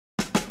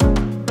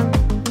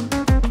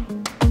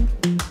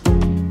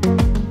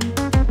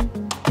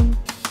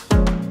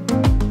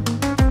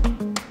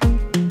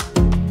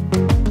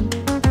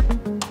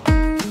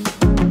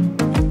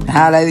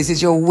Hello, this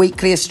is your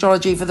weekly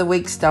astrology for the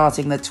week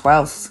starting the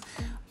 12th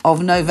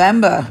of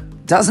November.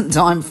 Doesn't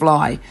time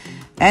fly?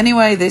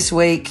 Anyway, this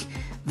week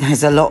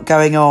there's a lot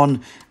going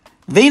on.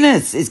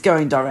 Venus is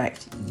going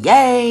direct.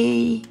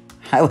 Yay!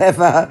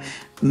 However,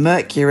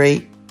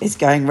 Mercury is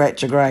going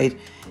retrograde.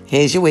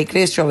 Here's your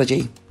weekly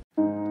astrology.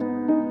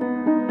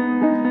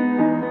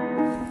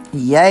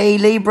 Yay,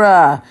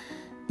 Libra!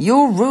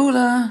 Your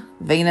ruler,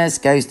 Venus,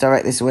 goes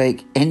direct this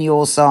week in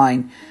your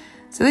sign.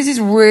 So this is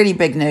really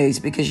big news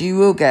because you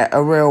will get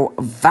a real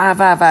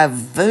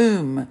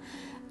va-va-va-voom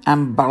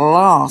and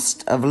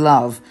blast of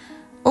love.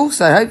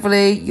 Also,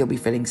 hopefully, you'll be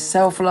feeling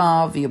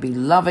self-love. You'll be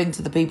loving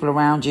to the people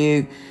around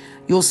you.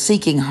 You're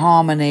seeking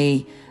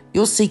harmony.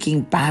 You're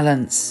seeking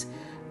balance.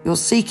 You're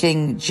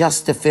seeking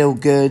just to feel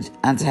good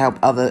and to help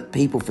other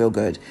people feel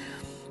good.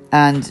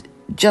 And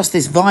just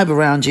this vibe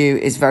around you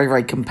is very,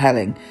 very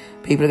compelling.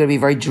 People are going to be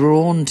very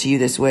drawn to you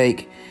this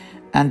week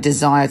and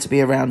desire to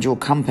be around your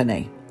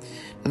company.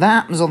 That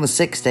happens on the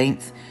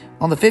 16th.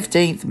 On the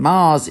 15th,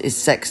 Mars is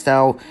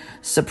sextile,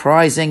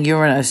 surprising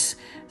Uranus.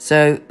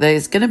 So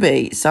there's going to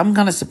be some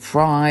kind of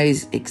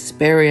surprise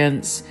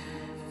experience,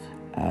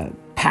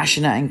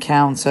 passionate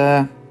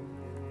encounter,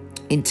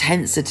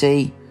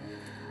 intensity.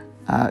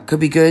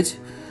 Could be good.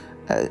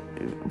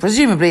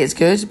 Presumably it's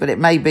good, but it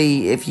may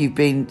be if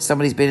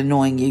somebody's been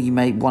annoying you, you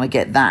may want to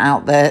get that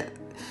out there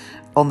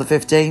on the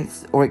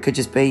 15th, or it could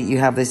just be you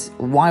have this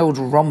wild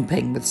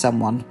romping with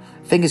someone.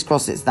 Fingers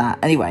crossed it's that.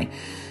 Anyway,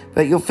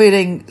 but you're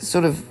feeling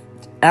sort of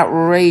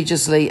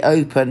outrageously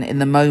open in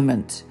the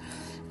moment.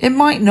 It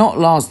might not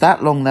last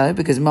that long though,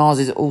 because Mars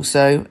is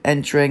also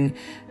entering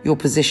your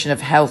position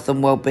of health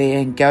and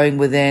well-being, going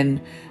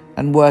within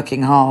and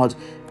working hard.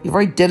 You're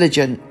very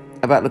diligent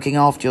about looking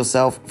after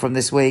yourself from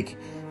this week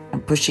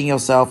and pushing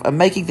yourself and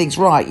making things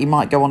right. You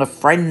might go on a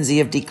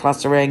frenzy of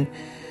decluttering,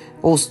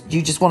 or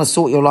you just want to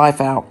sort your life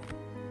out.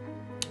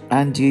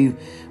 And you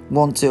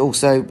want to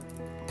also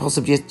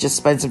possibly just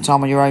spend some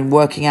time on your own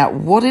working out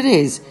what it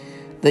is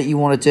that you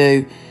want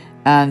to do.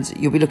 And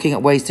you'll be looking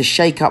at ways to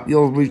shake up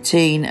your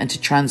routine and to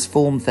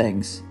transform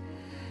things.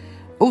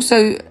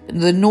 Also,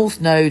 the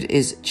North Node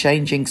is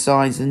changing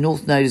signs. The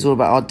North Node is all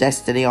about our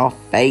destiny, our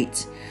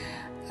fate,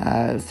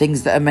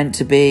 things that are meant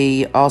to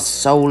be, our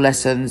soul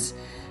lessons.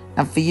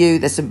 And for you,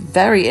 there's some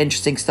very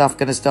interesting stuff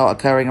going to start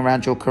occurring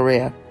around your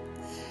career.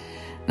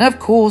 Now, of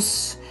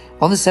course,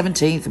 on the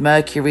 17th,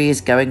 Mercury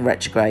is going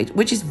retrograde,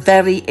 which is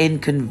very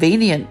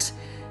inconvenient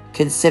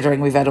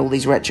considering we've had all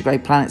these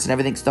retrograde planets and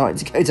everything starting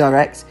to go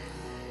direct.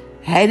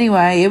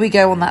 Anyway, here we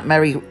go on that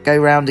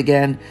merry-go-round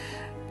again.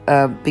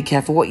 Be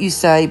careful what you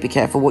say. Be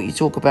careful what you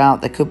talk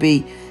about. There could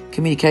be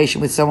communication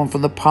with someone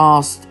from the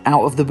past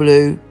out of the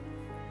blue.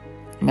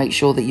 Make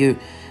sure that you're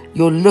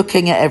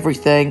looking at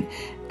everything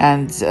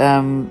and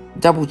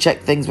double-check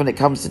things when it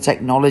comes to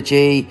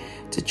technology,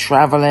 to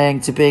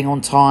traveling, to being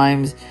on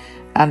time.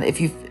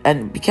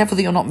 And be careful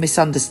that you're not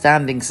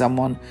misunderstanding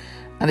someone.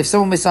 And if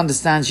someone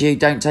misunderstands you,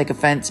 don't take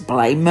offence.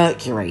 Blame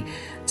Mercury.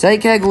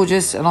 Take care,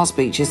 gorgeous, and I'll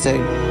speak to you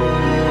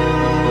soon.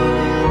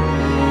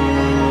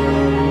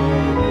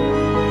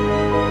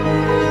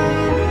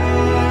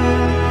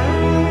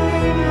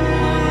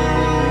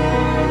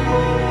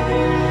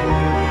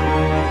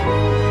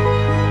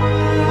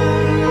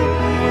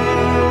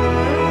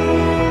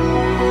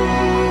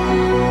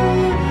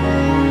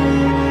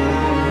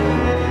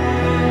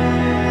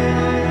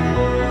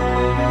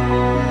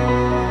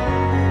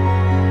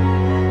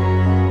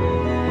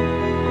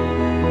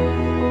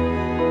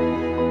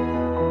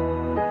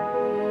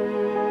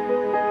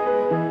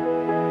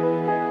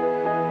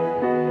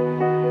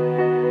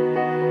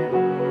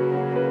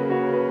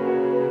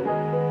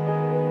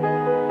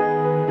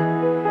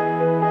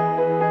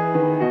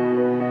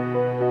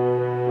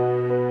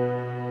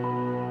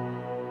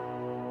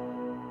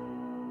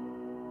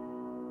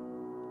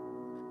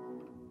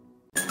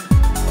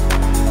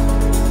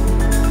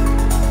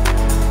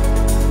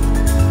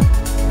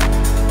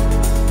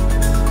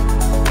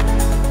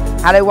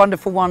 Hello,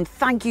 wonderful one.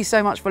 Thank you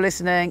so much for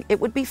listening. It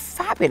would be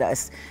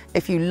fabulous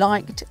if you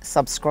liked,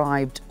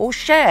 subscribed, or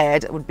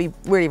shared. It would be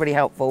really, really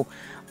helpful.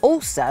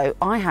 Also,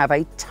 I have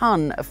a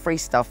ton of free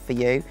stuff for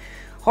you.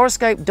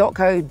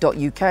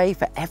 Horoscope.co.uk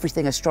for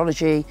everything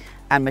astrology,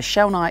 and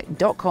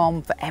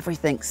micheleknight.com for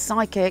everything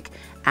psychic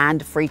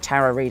and free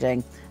tarot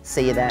reading.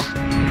 See you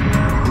there.